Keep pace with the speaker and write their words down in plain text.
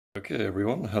Okay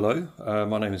everyone, hello.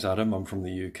 My name is Adam, I'm from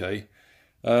the UK.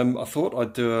 I thought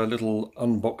I'd do a little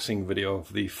unboxing video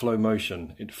of the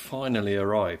Flowmotion. It finally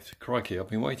arrived. Crikey, I've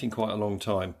been waiting quite a long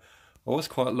time. I was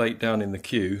quite late down in the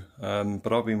queue,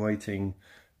 but I've been waiting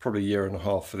probably a year and a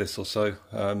half for this or so.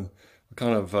 I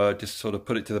kind of just sort of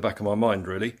put it to the back of my mind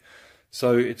really.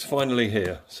 So it's finally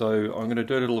here. So I'm going to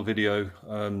do a little video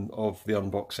of the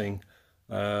unboxing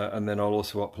and then I'll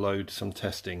also upload some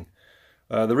testing.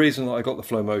 The reason that I got the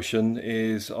Flowmotion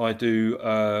is I do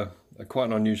quite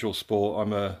an unusual sport.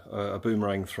 I'm a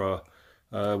boomerang thrower.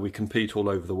 We compete all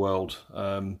over the world,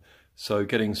 so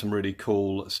getting some really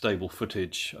cool stable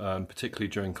footage, particularly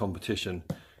during competition,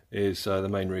 is the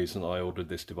main reason I ordered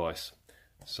this device.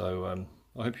 So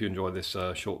I hope you enjoy this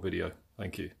short video.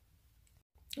 Thank you.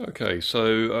 Okay,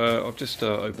 so I've just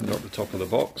opened up the top of the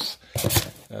box,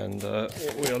 and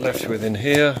what we are left with in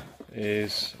here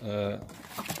is a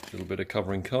little bit of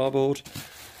covering cardboard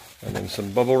and then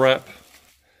some bubble wrap,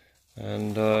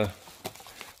 and I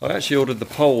actually ordered the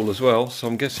pole as well, so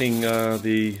I'm guessing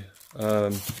the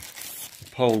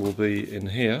pole will be in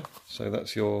here. So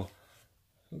that's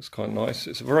looks quite nice.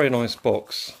 It's a very nice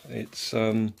box. It's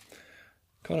kind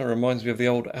of reminds me of the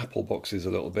old Apple boxes a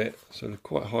little bit, so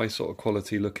quite high sort of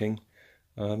quality looking,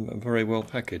 and very well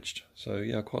packaged. So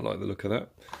yeah, I quite like the look of that.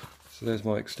 So there's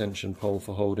my extension pole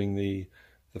for holding the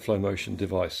Flowmotion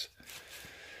device.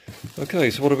 Okay,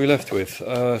 so what are we left with?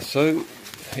 So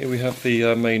here we have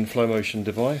the main Flowmotion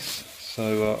device.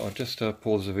 So I'll just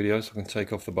pause the video so I can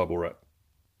take off the bubble wrap.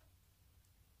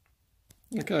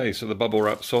 Okay, so the bubble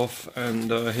wrap's off, and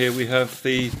here we have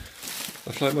the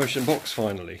Flowmotion box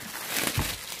finally.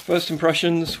 First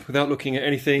impressions, without looking at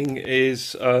anything,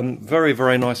 is very,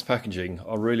 very nice packaging.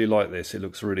 I really like this. It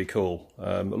looks really cool.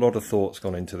 A lot of thought's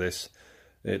gone into this.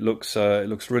 It looks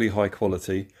really high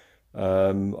quality.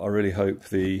 I really hope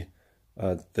the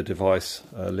device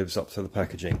lives up to the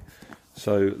packaging.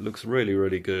 So it looks really,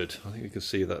 really good. I think you can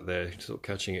see that there, sort of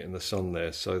catching it in the sun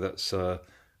there. So that's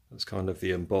kind of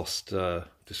the embossed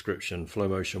description: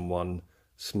 Flowmotion 1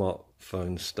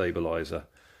 Smartphone Stabilizer.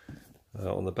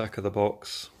 On the back of the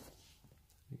box,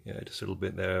 yeah, just a little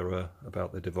bit there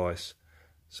about the device.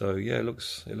 So yeah, it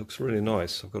looks really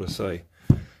nice, I've got to say.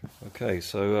 Okay,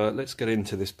 so let's get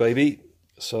into this baby.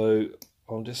 So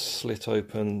I'll just slit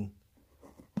open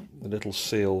the little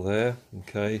seal there.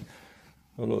 Okay.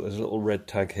 Oh look, there's a little red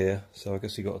tag here, so I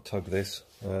guess you've got to tug this.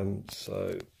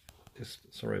 So just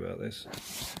sorry about this.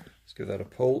 Let's give that a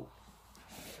pull.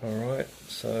 All right,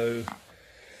 so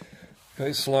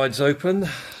okay, it slides open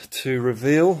to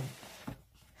reveal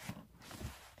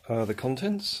the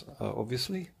contents,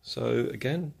 obviously. So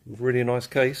again, really nice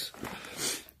case.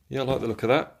 Yeah, I like the look of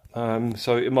that.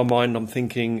 So in my mind, I'm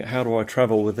thinking, how do I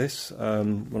travel with this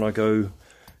when I go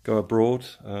abroad?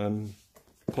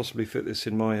 Possibly fit this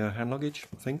in my hand luggage.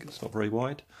 I think it's not very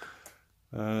wide.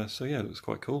 So yeah, it looks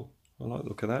quite cool. I like the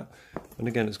look of that. And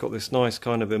again, it's got this nice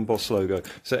kind of embossed logo.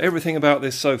 So everything about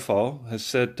this so far has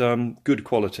said good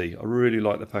quality. I really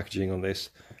like the packaging on this.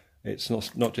 It's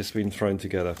not just been thrown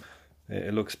together.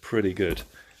 It looks pretty good.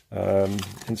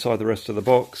 Inside the rest of the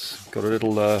box, got a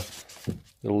little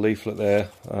leaflet there,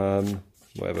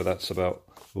 whatever that's about.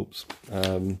 Oops.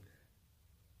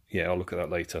 Yeah, I'll look at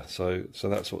that later. So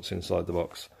that's what's inside the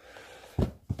box.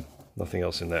 Nothing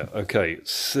else in there. Okay,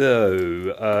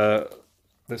 so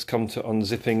let's come to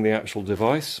unzipping the actual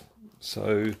device.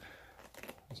 So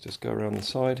let's just go around the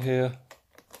side here.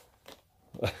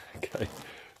 Okay,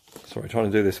 sorry,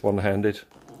 trying to do this one-handed.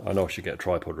 I know I should get a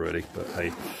tripod really, but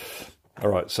hey. All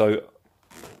right, so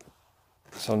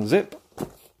let's unzip.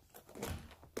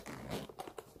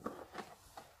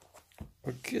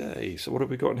 Okay, so what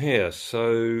have we got in here?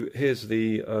 So here's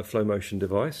the Flowmotion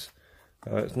device.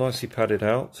 It's nicely padded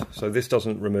out, so this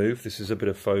doesn't remove. This is a bit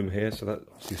of foam here, so that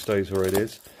obviously stays where it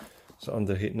is. So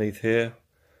underneath here,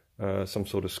 some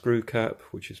sort of screw cap,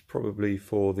 which is probably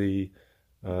for the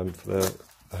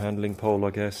handling pole, I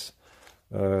guess.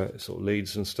 Sort of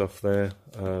leads and stuff there.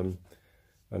 And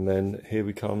then here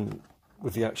we come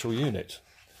with the actual unit.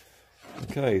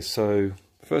 Okay, so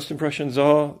first impressions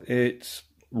are it's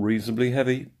reasonably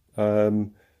heavy,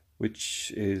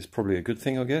 which is probably a good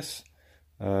thing, I guess.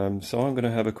 So I'm going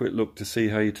to have a quick look to see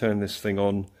how you turn this thing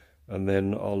on, and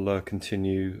then I'll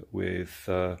continue with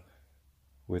the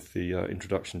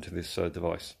introduction to this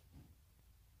device.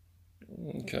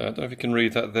 Okay, I don't know if you can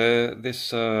read that there.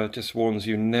 This just warns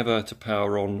you never to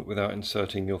power on without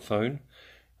inserting your phone.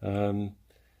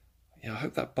 Yeah, I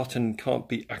hope that button can't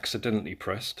be accidentally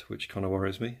pressed, which kind of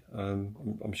worries me.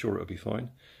 I'm sure it'll be fine.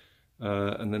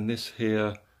 And then this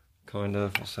here, kind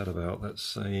of, what's that about? That's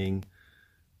saying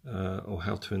or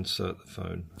how to insert the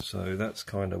phone. So that's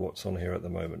kind of what's on here at the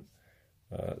moment.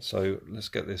 So let's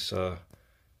get this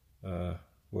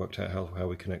worked out how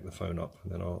we connect the phone up,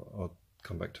 and then I'll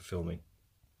come back to filming.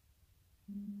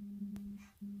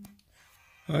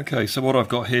 Okay, so what I've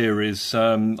got here is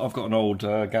I've got an old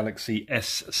Galaxy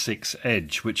S6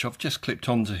 Edge, which I've just clipped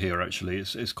onto here. Actually,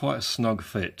 it's quite a snug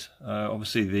fit.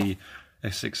 Obviously, the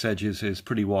S6 Edge is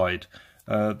pretty wide.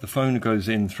 The phone goes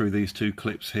in through these two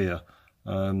clips here.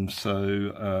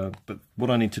 But what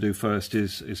I need to do first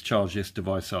is charge this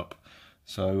device up.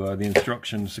 So the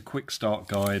instructions, the quick start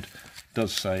guide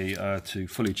does say to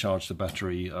fully charge the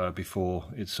battery before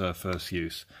its first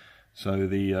use. So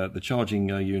the charging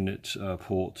unit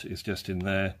port is just in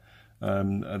there.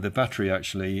 The battery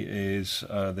actually is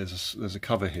there's a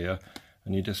cover here,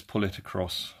 and you just pull it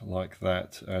across like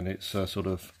that, and it's a sort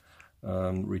of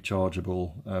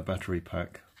rechargeable battery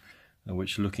pack,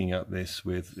 which looking at this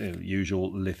with usual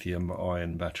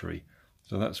lithium-ion battery.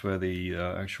 So that's where the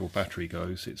actual battery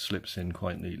goes. It slips in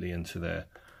quite neatly into there.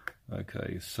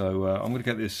 Okay, so I'm going to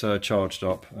get this charged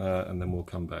up and then we'll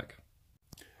come back.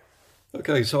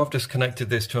 Okay, so I've just connected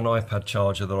this to an iPad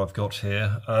charger that I've got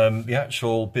here. The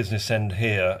actual business end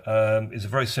here is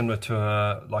very similar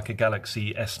to like a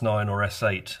Galaxy S9 or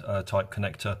S8 type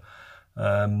connector.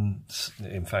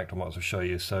 In fact, I might as well show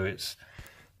you. So it's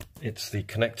the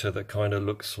connector that kind of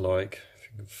looks like, if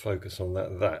you can focus on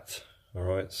that. All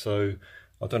right, so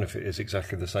I don't know if it is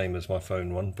exactly the same as my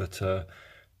phone one, but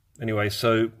anyway,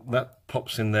 so that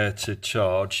pops in there to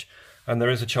charge, and there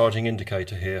is a charging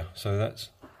indicator here. So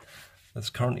that's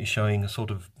currently showing a sort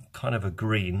of kind of a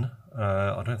green.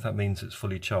 I don't know if that means it's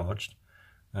fully charged.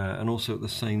 And also at the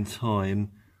same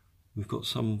time, we've got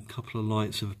some couple of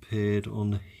lights have appeared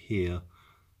on here.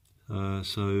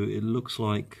 So it looks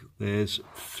like there's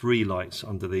 3 lights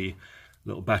under the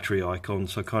little battery icon.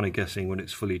 So kind of guessing when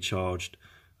it's fully charged,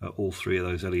 all 3 of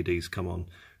those LEDs come on.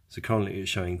 So currently it's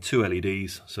showing 2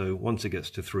 LEDs. So once it gets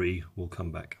to 3, we'll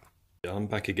come back. I'm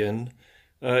back again.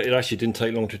 It actually didn't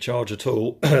take long to charge at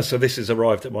all. So this has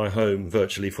arrived at my home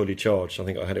virtually fully charged. I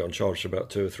think I had it on charge for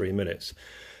about 2 or 3 minutes.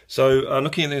 So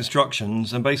looking at the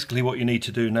instructions, and basically what you need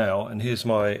to do now, and here's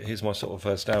my sort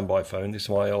of standby phone. This is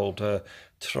my old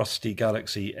trusty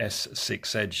Galaxy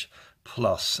S6 Edge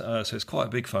Plus. So it's quite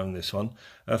a big phone, this one.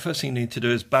 First thing you need to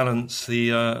do is balance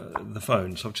the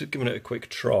phone. So I've just given it a quick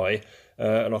try.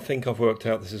 And I think I've worked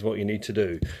out this is what you need to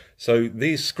do. So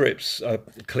these clips, I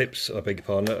beg your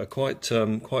pardon, are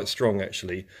quite strong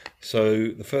actually. So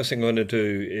the first thing I'm going to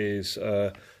do is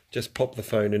just pop the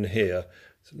phone in here.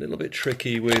 It's a little bit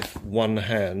tricky with one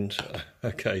hand,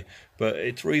 okay, but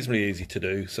it's reasonably easy to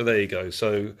do. So there you go.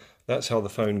 So that's how the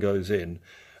phone goes in.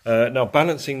 Now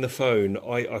balancing the phone,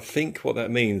 I think what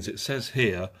that means, it says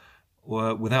here,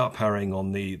 without powering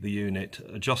on the unit,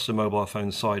 adjust the mobile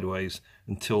phone sideways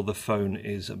until the phone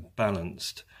is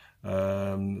balanced.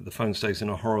 The phone stays in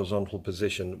a horizontal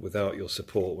position without your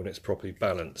support when it's properly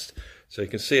balanced. So you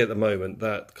can see at the moment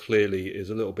that clearly is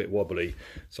a little bit wobbly.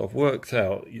 So I've worked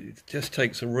out, it just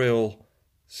takes a real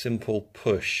simple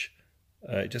push.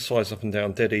 It just slides up and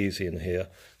down dead easy in here.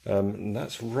 And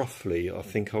that's roughly, I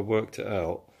think I worked it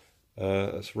out,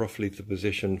 that's roughly the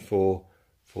position for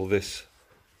this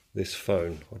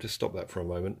phone. I'll just stop that for a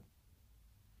moment.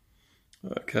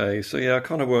 Okay, so yeah, I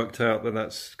kind of worked out that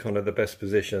that's kind of the best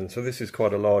position. So this is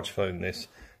quite a large phone, this.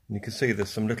 And you can see there's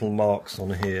some little marks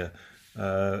on here.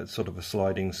 It's sort of a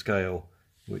sliding scale,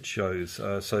 which shows.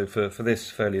 So for this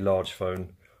fairly large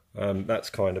phone, that's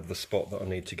kind of the spot that I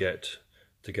need to get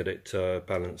it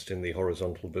balanced in the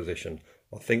horizontal position.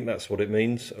 I think that's what it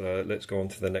means. Let's go on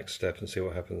to the next step and see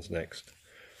what happens next.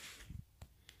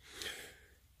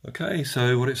 Okay,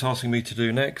 so what it's asking me to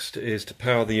do next is to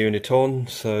power the unit on.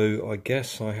 So I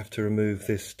guess I have to remove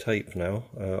this tape now.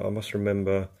 I must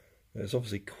remember, it's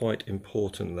obviously quite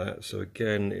important that. So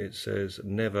again, it says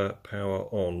never power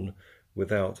on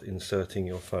without inserting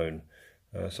your phone.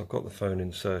 So I've got the phone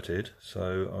inserted.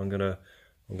 So I'm gonna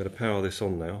power this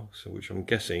on now. So which I'm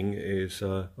guessing is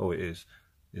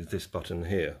is this button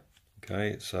here.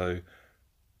 Okay, so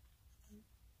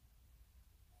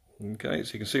you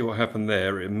can see what happened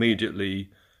there. It immediately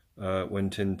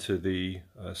went into the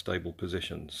stable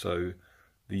position. So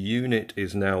the unit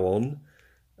is now on,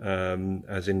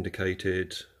 as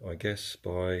indicated, I guess,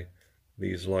 by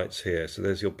these lights here. So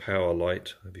there's your power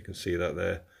light, if you can see that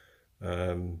there,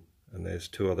 and there's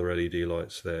 2 other LED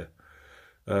lights there.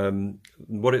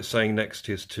 What it's saying next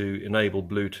is to enable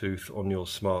Bluetooth on your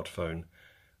smartphone.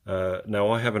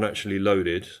 Now I haven't actually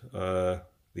loaded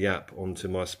the app onto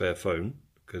my spare phone,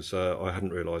 because I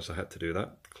hadn't realised I had to do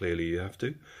that. Clearly you have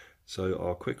to. So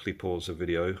I'll quickly pause the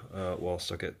video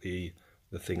whilst I get the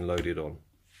thing loaded on.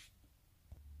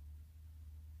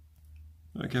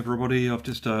 Okay everybody, I've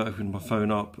just opened my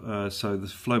phone up, so the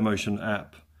Flowmotion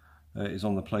app is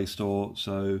on the Play Store,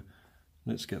 so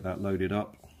let's get that loaded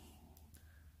up.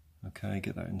 Okay,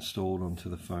 get that installed onto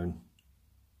the phone.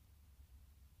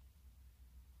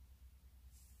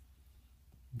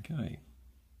 Okay.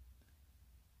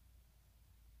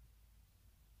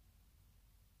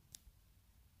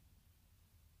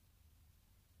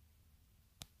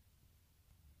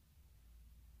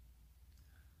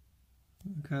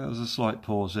 Okay, there's a slight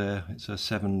pause there. It's a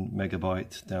 7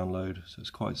 megabyte download, so it's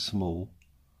quite small.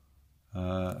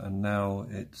 And now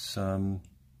it's okay.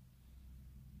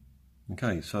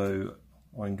 So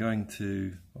I'm going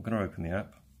to open the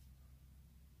app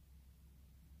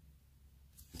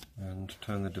and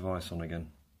turn the device on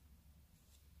again.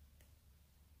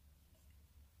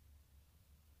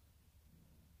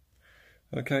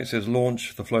 Okay, it says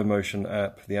launch the Flowmotion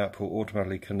app. The app will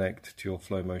automatically connect to your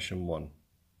Flowmotion 1.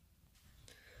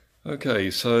 Okay,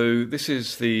 so this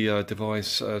is the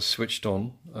device switched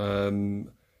on.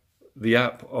 The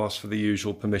app asks for the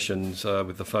usual permissions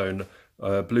with the phone.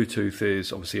 Bluetooth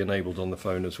is obviously enabled on the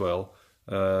phone as well.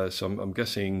 So I'm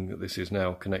guessing that this is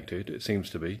now connected. It seems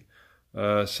to be.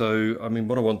 So I mean,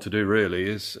 what I want to do really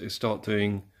is start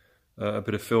doing a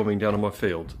bit of filming down on my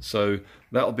field. So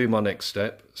that'll be my next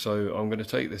step. So I'm going to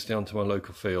take this down to my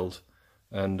local field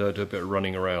and do a bit of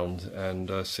running around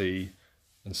and see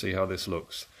how this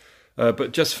looks.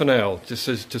 But just for now,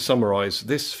 just to summarise,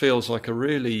 this feels like a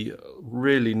really,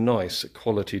 really nice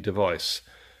quality device.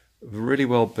 Really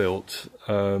well built.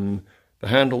 The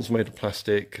handle's made of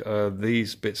plastic.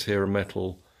 These bits here are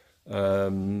metal.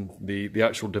 The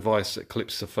actual device that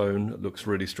clips the phone looks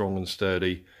really strong and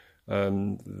sturdy.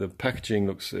 The packaging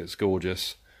it's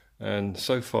gorgeous. And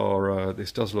so far,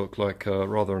 this does look like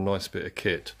rather a nice bit of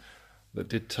kit that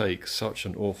did take such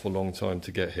an awful long time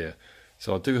to get here.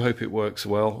 So I do hope it works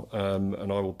well,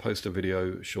 and I will post a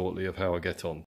video shortly of how I get on.